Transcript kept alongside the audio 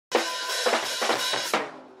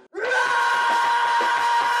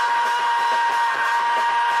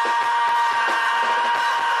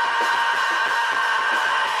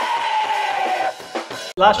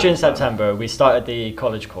Last year in September, we started the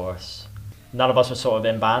college course. None of us were sort of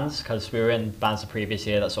in bands because we were in bands the previous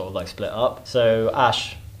year that sort of like split up. So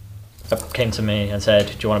Ash came to me and said,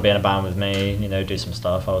 "Do you want to be in a band with me? You know, do some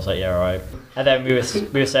stuff." I was like, "Yeah, all right." And then we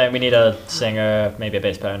were saying we need a singer, maybe a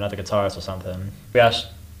bass player, another guitarist or something. We asked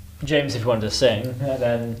James if he wanted to sing, and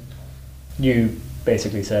then you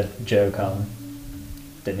basically said, "Joe, come,"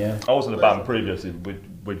 didn't you? I was in a band previously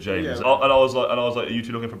with James, and I was like, "Are you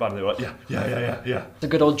two looking for a band?" And they were like, "Yeah." The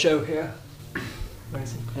good old Joe here. Where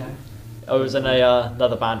is he? Yeah. I was in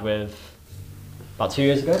another band with about 2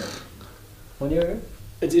 years ago. 1 year ago.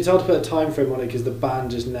 It's hard to put a time frame on it because the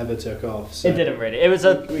band just never took off. So it didn't really. It was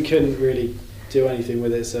we couldn't really do anything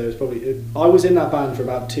with it. So it's probably I was in that band for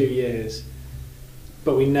about 2 years,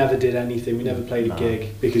 but we never did anything. We never played a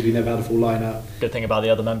gig because we never had a full lineup. Good thing about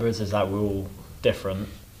the other members is that we're all different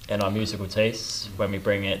in our musical tastes when we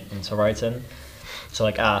bring it into writing. So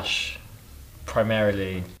like Ash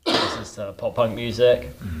primarily listens to pop punk music,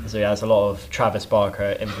 so he has a lot of Travis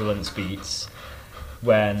Barker influenced beats.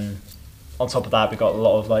 When on top of that we got a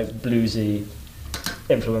lot of like bluesy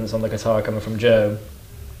influence on the guitar coming from Joe,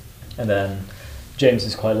 and then James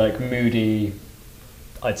is quite like moody,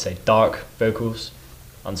 I'd say dark vocals,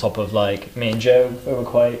 on top of like me and Joe who were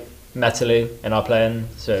quite metally in our playing,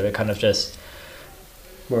 so it kind of just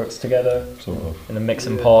works together sort of in a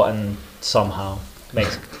mixing pot and somehow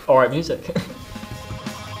makes alright music.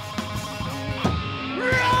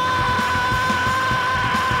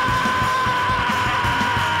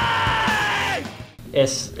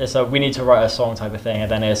 It's a we need to write a song type of thing, and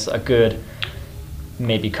then it's a good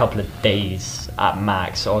maybe couple of days at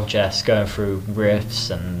max of just going through riffs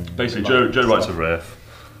and basically Joe writes a riff.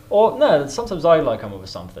 Or no, sometimes I like come up with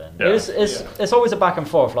something. Yeah. It's always a back and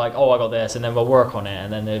forth, like, oh, I got this, and then we'll work on it,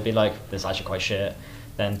 and then it'd be like, this is actually quite shit.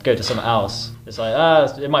 Then go to something else. It's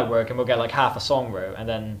like, it might work, and we'll get like half a song wrote, and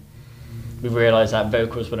then we realise that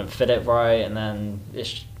vocals wouldn't fit it right, and then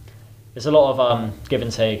it's a lot of give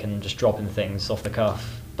and take and just dropping things off the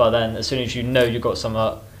cuff. But then as soon as you know you've got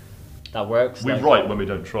something that works. We write when we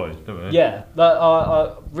don't try, don't we? Yeah,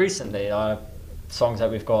 but recently, our songs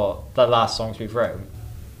that we've got, the last songs we've wrote,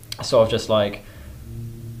 sort of just like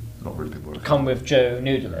not really good work. Come with Joe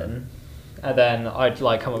noodling, and then I'd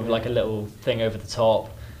like come up with like a little thing over the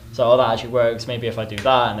top. So that actually works. Maybe if I do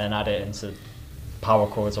that and then add it into power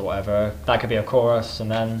chords or whatever, that could be a chorus.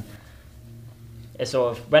 And then it's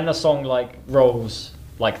sort of when the song like rolls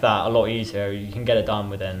like that a lot easier. You can get it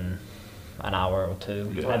done within an hour or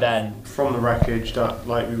two, and then from the wreckage that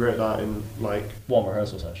like we wrote that in like one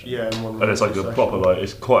rehearsal session. Yeah, in one. And it's like a proper like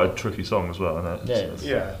it's quite a tricky song as well, isn't it?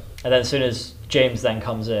 Yeah. And then as soon as James then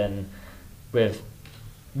comes in with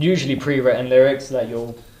usually pre-written lyrics that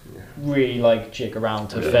you'll really like jig around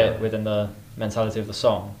to fit within the mentality of the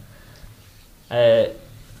song, it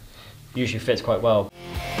usually fits quite well.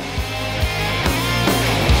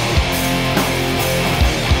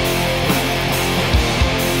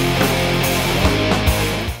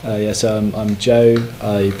 So I'm Joe,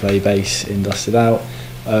 I play bass in Dusted Out.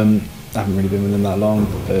 I haven't really been with them that long,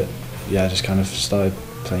 but yeah, I just kind of started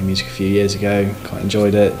playing music a few years ago, quite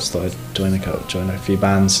enjoyed it, started joining a few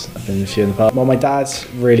bands, I've been in a few in the past. Well, my dad's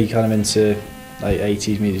really kind of into like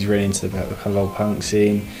 80s music, he's really into the kind of old punk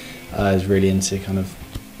scene, he's really into kind of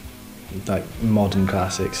like modern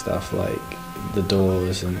classic stuff like The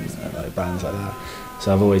Doors and like bands like that.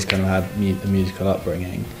 So I've always kind of had a musical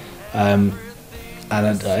upbringing.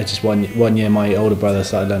 And I just one year my older brother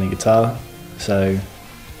started learning guitar, so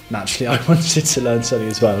naturally I wanted to learn something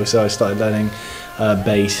as well. So I started learning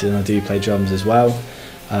bass, and I do play drums as well.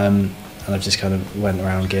 And I've just kind of went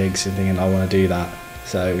around gigs and thinking I want to do that.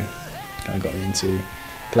 So kind of got me into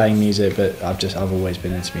playing music, but I've always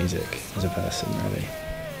been into music as a person, really.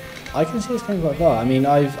 I can see it's going quite far. I mean,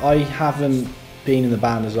 I haven't been in the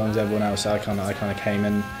band as long as everyone else. So I kind of came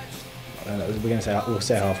in. We'll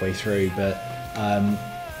say halfway through, but.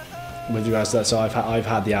 With regards to that, so I've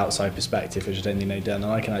had the outside perspective, which I don't think they've done,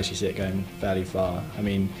 and I can actually see it going fairly far. I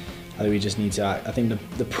mean, I think we just need to act. I think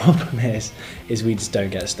the problem is we just don't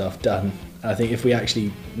get stuff done. And I think if we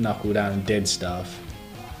actually knuckle down and did stuff,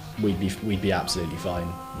 we'd be absolutely fine.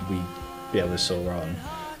 We'd be able to soar on.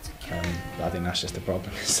 But I think that's just the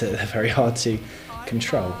problem. Is that they're very hard to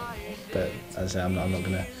control. But as I say, I'm not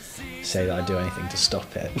going to say that I do anything to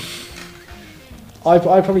stop it. I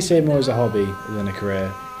probably see it more as a hobby than a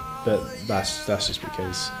career, but that's just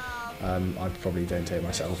because I probably don't take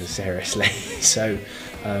myself as seriously. So you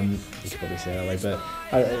could probably say it that way. But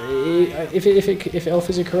if it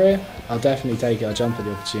offers a career, I'll definitely take it. I'll jump at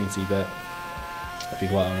the opportunity. But I'll be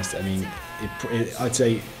quite honest. I mean, I'd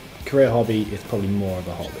say career hobby is probably more of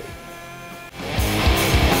a hobby.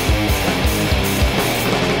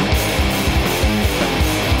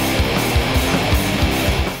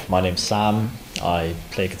 my name's Sam. I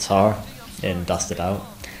play guitar in Dusted Out.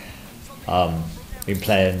 Been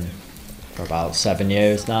playing for about 7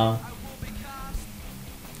 years now.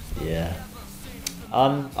 Yeah.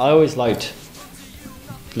 I always liked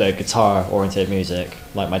like guitar-oriented music.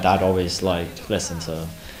 Like my dad always liked listening to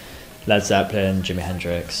Led Zeppelin, Jimi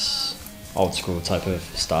Hendrix, old school type of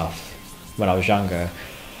stuff when I was younger.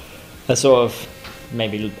 I sort of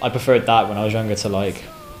I preferred that when I was younger to like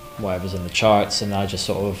whatever's in the charts, and I just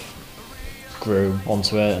sort of grew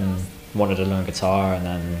onto it and wanted to learn guitar, and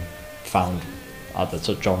then found other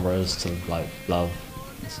genres to like love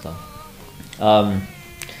and stuff.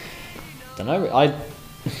 Don't know.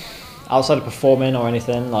 Outside of performing or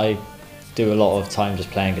anything, I do a lot of time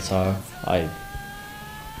just playing guitar.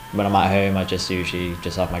 When I'm at home, I just usually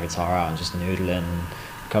just have my guitar out and just noodling,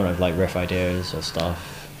 coming up with like riff ideas or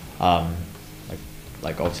stuff.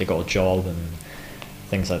 Like obviously got a job and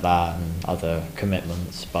things like that and other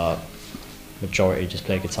commitments, but majority just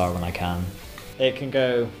play guitar when I can. It can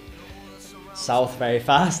go south very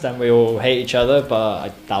fast and we all hate each other, but I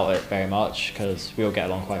doubt it very much because we all get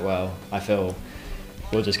along quite well. I feel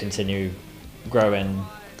we'll just continue growing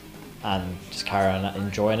and just carry on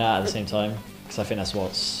enjoying it at the same time, because I think that's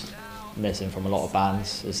what's missing from a lot of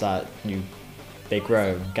bands, is that they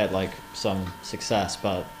grow, get like some success,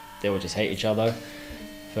 but they will just hate each other.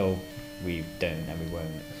 I feel we don't and we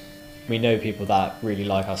won't. We know people that really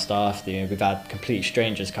like our stuff. We've had complete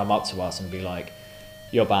strangers come up to us and be like,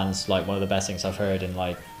 your band's like one of the best things I've heard in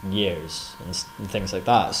like years and things like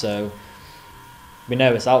that. So we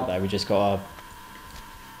know it's out there, we just gotta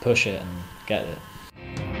push it and get it.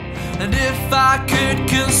 And if I could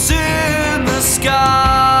consume the sky,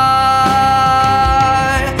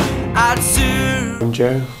 I'd soon. I'm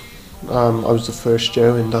Joe. I was the first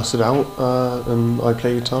Joe in Dusted Out, and I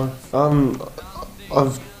play guitar.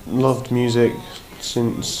 I've loved music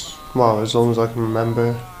since, well, as long as I can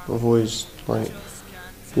remember. I've always like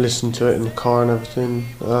listened to it in the car and everything.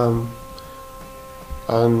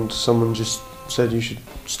 And someone just said you should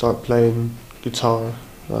start playing guitar.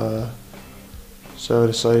 So I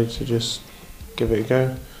decided to just give it a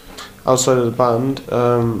go. Outside of the band,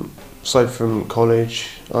 aside from college,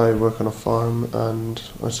 I work on a farm and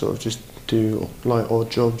I sort of just do like odd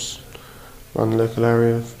jobs around the local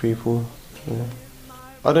area for people. Yeah.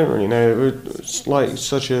 I don't really know, it's like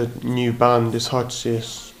such a new band, it's hard to see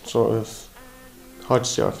us hard to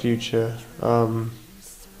see our future. I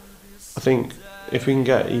think if we can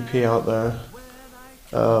get EP out there,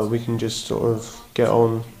 we can just sort of get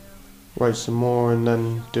on, write some more and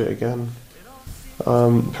then do it again.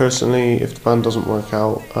 Personally, if the band doesn't work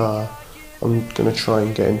out, I'm going to try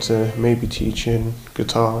and get into maybe teaching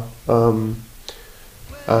guitar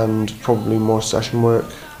and probably more session work,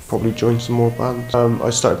 probably join some more bands. I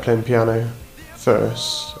started playing piano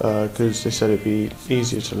first because they said it'd be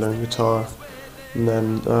easier to learn guitar, and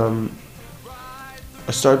then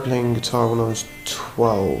I started playing guitar when I was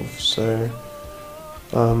 12, so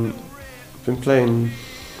I've been playing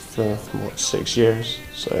for 6 years,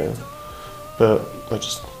 so but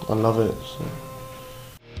I love it. So.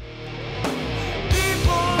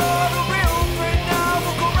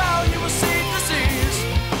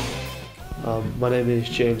 My name is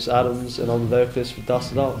James Adams and I'm the vocalist for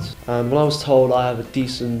Dusted Out. And when I was told I have a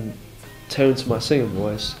decent tone to my singing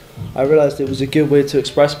voice, I realised it was a good way to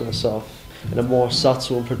express myself in a more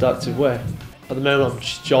subtle and productive way. At the moment I'm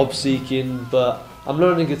just job seeking, but I'm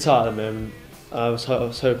learning guitar at the moment. I was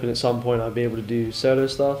hoping at some point I'd be able to do solo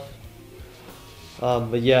stuff.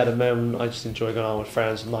 But yeah, at the moment I just enjoy going out with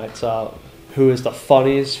friends and nights out. Who is the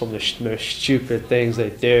funniest from the most stupid things they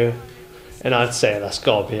do? And I'd say that's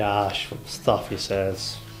gotta be Ash from stuff he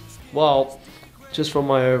says. Well, just from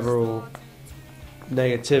my overall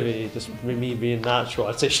negativity, just me being natural,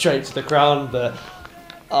 I'd say straight to the ground. But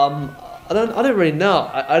I don't really know.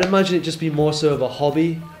 I'd imagine it just be more so of a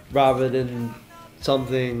hobby rather than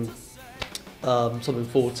something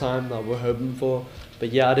full time that we're hoping for. But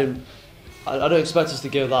yeah, I don't expect us to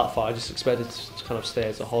go that far. I just expect it to kind of stay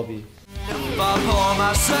as a hobby. If I pour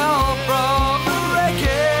myself from the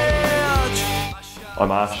wreckage. I'm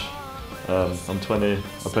Ash, I'm 20,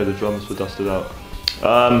 I play the drums for Dusted Out.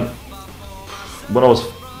 When I was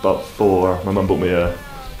about 4, my mum bought me a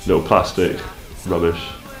little plastic rubbish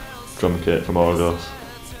drum kit from Argos,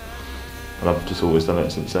 and I've just always done it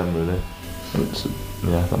since then really. And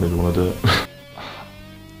yeah, that made me want to do it.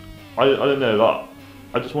 I don't know, like,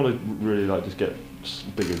 I just want to really like just get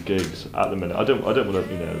bigger gigs at the minute. I don't want to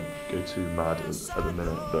go too mad at the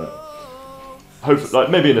minute, but hopefully, like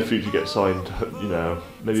maybe in the future get signed,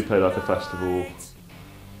 maybe play like a festival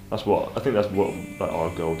That's what I think. That's what like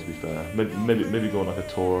our goal. To be fair, maybe go on like a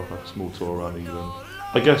tour, like a small tour around England.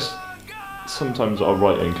 I guess sometimes our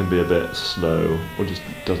writing can be a bit slow or just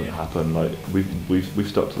doesn't happen. Like we've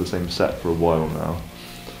stuck to the same set for a while now.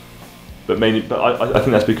 But I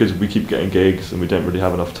think that's because we keep getting gigs and we don't really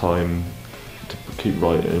have enough time to keep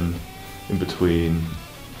writing in between.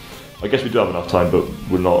 I guess we do have enough time, but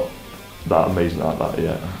we're not that amazing at that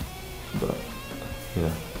yet. But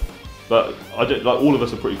yeah. But I don't, like all of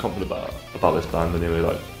us are pretty confident about this band anyway.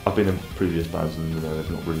 Like I've been in previous bands and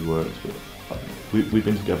they've not really worked, but like, we've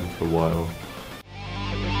been together for a while.